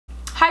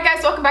Hi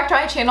guys, welcome back to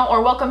my channel,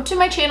 or welcome to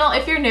my channel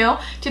if you're new.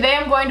 Today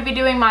I'm going to be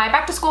doing my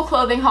back to school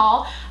clothing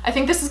haul. I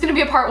think this is going to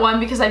be a part one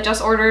because I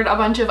just ordered a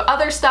bunch of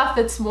other stuff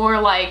that's more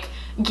like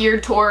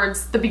geared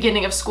towards the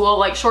beginning of school,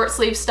 like short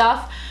sleeve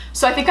stuff.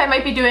 So I think I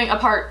might be doing a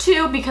part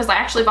two because I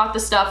actually bought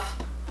this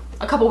stuff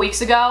a couple weeks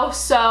ago.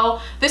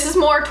 So this is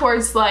more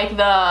towards like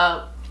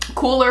the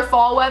cooler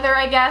fall weather,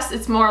 I guess.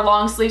 It's more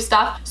long sleeve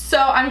stuff. So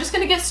I'm just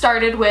gonna get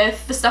started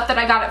with the stuff that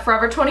I got at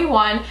Forever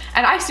 21,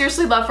 and I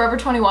seriously love Forever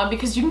 21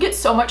 because you can get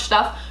so much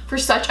stuff for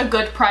such a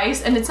good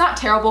price, and it's not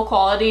terrible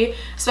quality,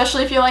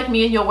 especially if you're like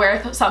me and you'll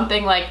wear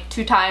something like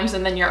 2 times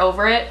and then you're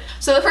over it.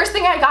 So the first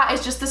thing I got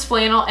is just this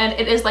flannel, and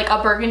it is like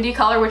a burgundy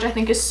color, which I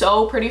think is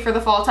so pretty for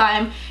the fall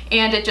time,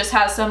 and it just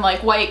has some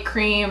like white,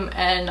 cream,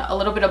 and a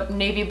little bit of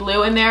navy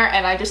blue in there,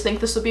 and I just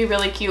think this will be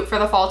really cute for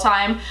the fall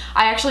time.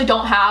 I actually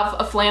don't have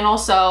a flannel,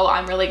 so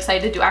I'm really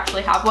excited to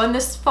actually have one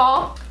this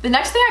fall. The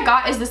next thing I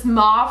got is this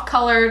mauve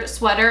colored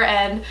sweater,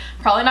 and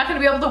probably not going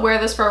to be able to wear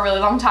this for a really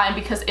long time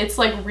because it's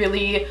like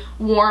really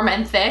warm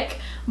and thick,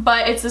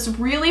 but it's this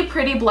really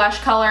pretty blush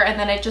color, and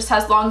then it just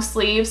has long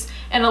sleeves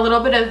and a little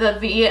bit of the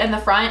V in the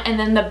front, and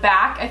then the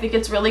back I think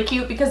it's really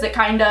cute because it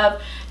kind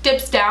of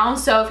dips down,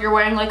 so if you're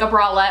wearing like a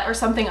bralette or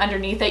something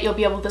underneath it, you'll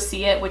be able to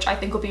see it, which I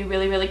think will be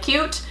really, really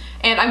cute.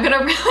 And I'm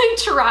gonna really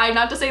try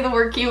not to say the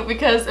word cute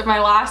because in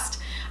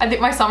I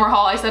think my summer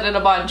haul I said it a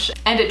bunch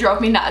and it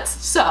drove me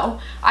nuts, so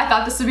I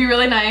thought this would be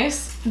really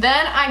nice.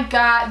 Then I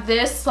got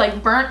this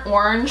like burnt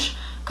orange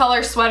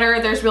color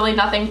sweater. There's really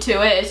nothing to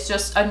it. It's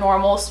just a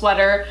normal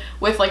sweater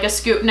with like a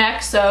scoop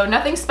neck, so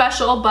nothing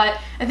special, but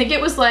I think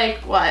it was like,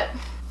 what?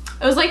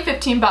 It was like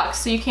 15 bucks,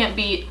 so you can't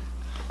beat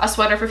a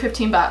sweater for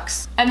 15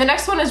 bucks. And the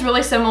next one is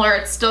really similar.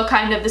 It's still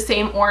kind of the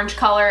same orange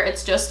color.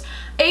 It's just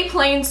a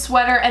plain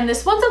sweater, and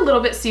this one's a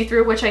little bit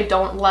see-through, which I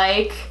don't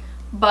like,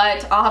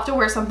 but I'll have to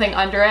wear something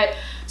under it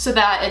so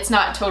that it's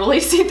not totally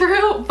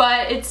see-through,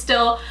 but it's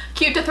still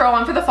cute to throw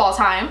on for the fall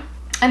time.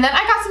 And then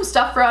I got some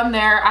stuff from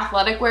their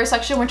athletic wear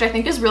section, which I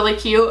think is really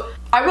cute.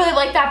 I really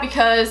like that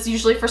because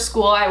usually for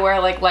school I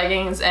wear like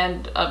leggings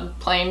and a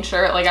plain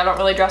shirt, like I don't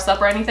really dress up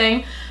or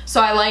anything.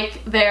 So I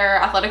like their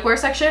athletic wear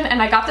section,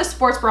 and I got this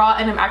sports bra,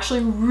 and I'm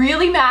actually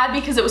really mad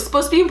because it was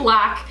supposed to be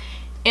black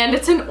and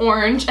it's in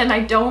orange, and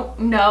I don't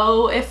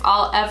know if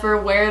I'll ever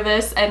wear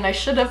this, and I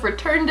should have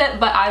returned it,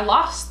 but I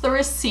lost the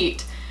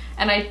receipt,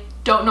 and I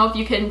don't know if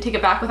you can take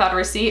it back without a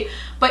receipt.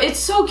 But it's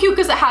so cute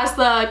because it has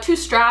the 2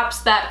 straps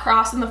that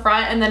cross in the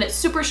front, and then it's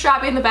super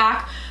strappy in the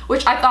back,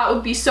 which I thought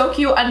would be so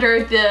cute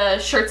under the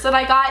shirts that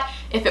I got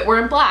if it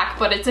were in black,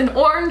 but it's in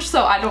orange,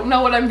 so I don't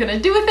know what I'm gonna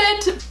do with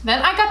it.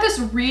 Then I got this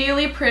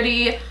really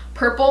pretty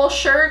purple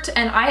shirt,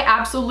 and I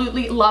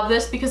absolutely love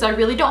this because I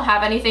really don't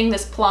have anything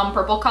this plum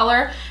purple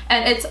color,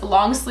 and it's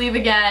long sleeve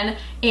again,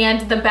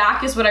 and the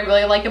back is what I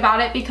really like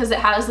about it because it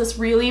has this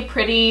really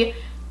pretty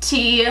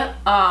T,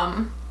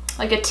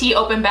 like a T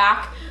open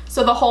back.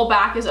 So the whole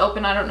back is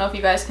open. I don't know if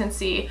you guys can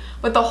see,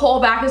 but the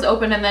whole back is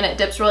open, and then it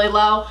dips really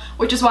low,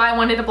 which is why I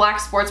wanted a black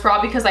sports bra,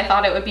 because I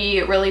thought it would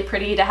be really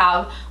pretty to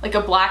have like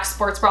a black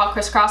sports bra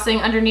crisscrossing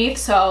underneath.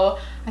 So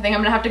I think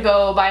I'm gonna have to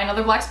go buy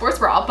another black sports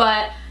bra,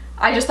 but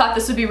I just thought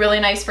this would be really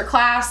nice for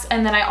class.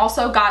 And then I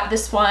also got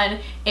this one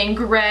in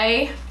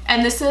gray,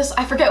 and this is,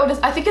 I forget what it is,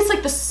 I think it's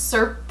like the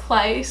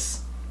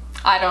surplice.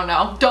 I don't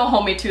know, don't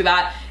hold me to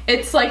that.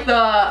 It's like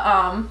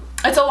the,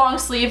 it's a long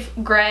sleeve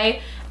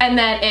gray, and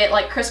then it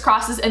like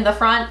crisscrosses in the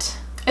front.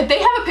 If they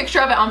have a picture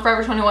of it on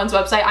Forever 21's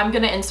website, I'm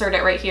gonna insert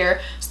it right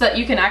here so that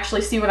you can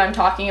actually see what I'm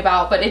talking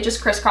about, but it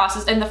just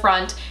crisscrosses in the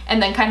front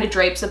and then kind of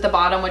drapes at the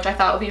bottom, which I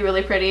thought would be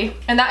really pretty.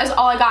 And that is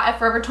all I got at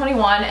Forever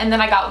 21. And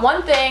then I got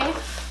one thing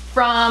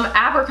from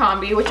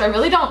Abercrombie, which I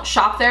really don't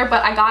shop there,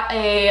 but I got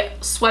a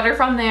sweater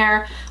from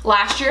there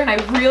last year and I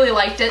really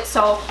liked it,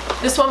 so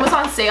this one was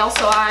on sale,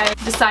 so I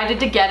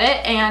decided to get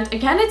it. And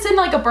again, it's in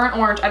like a burnt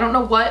orange. I don't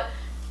know what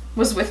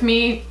was with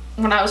me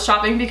when I was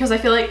shopping because I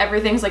feel like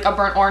everything's like a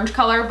burnt orange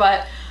color,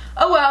 but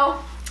oh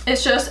well.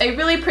 It's just a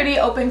really pretty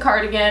open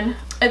cardigan.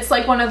 It's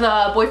like one of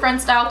the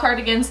boyfriend style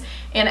cardigans,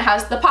 and it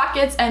has the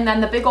pockets and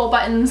then the big old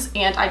buttons,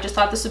 and I just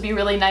thought this would be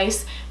really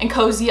nice and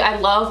cozy. I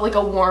love like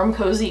a warm,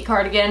 cozy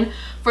cardigan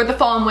for the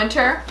fall and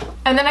winter.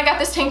 And then I got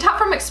this tank top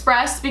from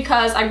Express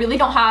because I really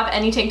don't have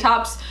any tank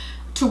tops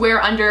to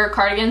wear under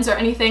cardigans or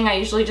anything. I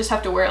usually just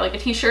have to wear like a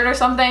t-shirt or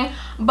something,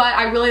 but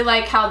I really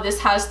like how this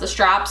has the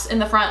straps in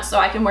the front, so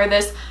I can wear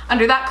this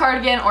under that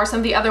cardigan or some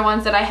of the other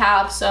ones that I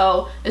have.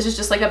 So this is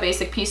just like a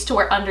basic piece to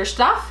wear under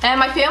stuff. And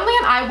my family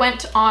and I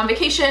went on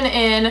vacation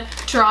in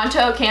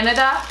Toronto,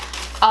 Canada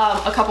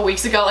a couple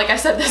weeks ago. Like I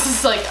said, this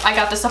is like, I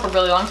got this stuff a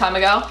really long time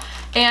ago.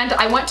 And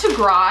I went to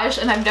Garage,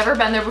 and I've never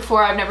been there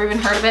before. I've never even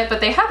heard of it, but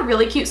they had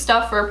really cute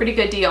stuff for a pretty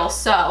good deal.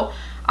 So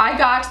I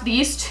got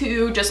these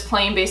 2 just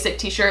plain basic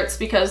t-shirts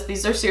because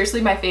these are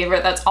seriously my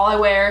favorite. That's all I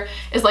wear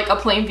is like a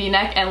plain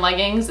v-neck and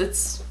leggings.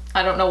 It's,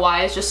 I don't know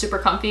why, it's just super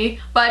comfy.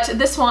 But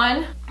this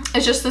one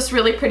is just this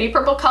really pretty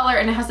purple color,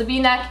 and it has a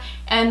v-neck,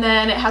 and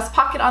then it has a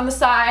pocket on the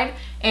side,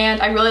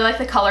 and I really like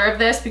the color of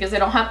this because I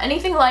don't have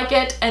anything like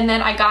it. And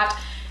then I got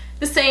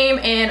the same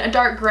in a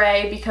dark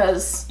gray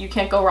because you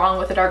can't go wrong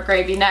with a dark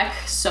gray v-neck.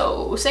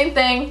 So same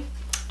thing,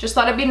 just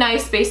thought it'd be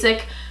nice,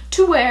 basic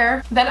to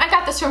wear. Then I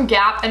got this from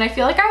Gap, and I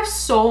feel like I have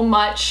so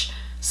much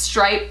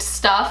striped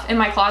stuff in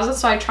my closet,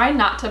 so I try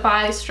not to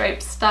buy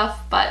striped stuff,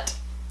 but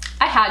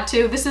I had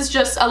to. This is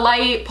just a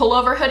light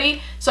pullover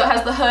hoodie, so it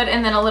has the hood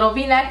and then a little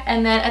v-neck,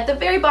 and then at the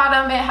very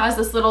bottom it has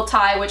this little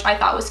tie, which I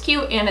thought was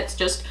cute, and it's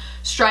just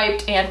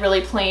striped and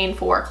really plain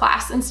for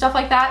class and stuff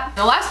like that.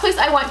 The last place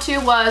I went to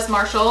was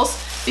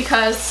Marshall's,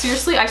 because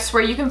seriously, I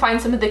swear you can find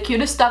some of the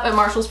cutest stuff at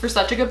Marshall's for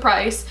such a good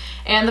price.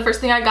 And the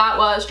first thing I got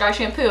was dry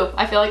shampoo.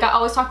 I feel like I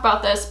always talk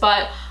about this,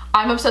 but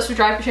I'm obsessed with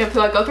dry shampoo.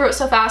 I go through it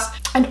so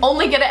fast, and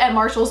only get it at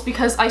Marshall's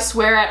because I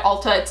swear at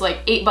Ulta it's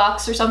like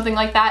 $8 or something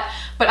like that,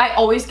 but I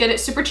always get it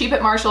super cheap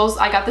at Marshall's.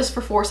 I got this for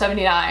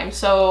 $4.79,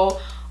 so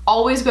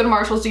always go to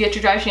Marshall's to get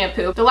your dry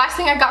shampoo. The last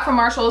thing I got from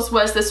Marshall's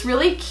was this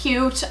really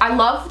cute, I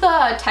love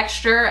the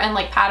texture and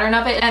like pattern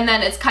of it, and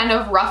then it's kind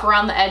of rough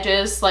around the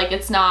edges, like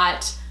it's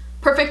not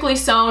perfectly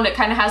sewn. It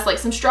kind of has like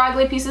some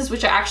straggly pieces,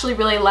 which I actually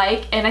really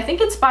like, and I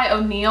think it's by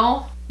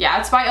O'Neill. Yeah,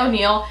 it's by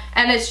O'Neill,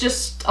 and it's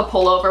just a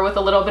pullover with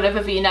a little bit of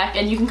a v-neck,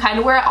 and you can kind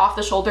of wear it off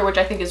the shoulder, which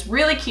I think is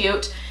really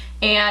cute,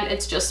 and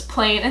it's just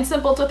plain and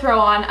simple to throw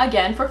on,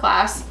 again, for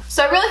class.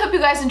 So I really hope you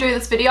guys enjoyed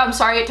this video. I'm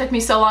sorry it took me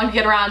so long to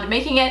get around to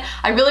making it.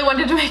 I really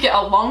wanted to make it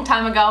a long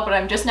time ago, but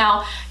I'm just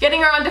now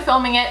getting around to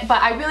filming it.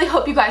 But I really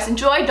hope you guys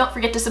enjoyed. Don't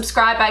forget to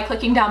subscribe by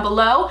clicking down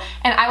below,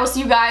 and I will see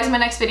you guys in my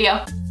next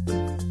video.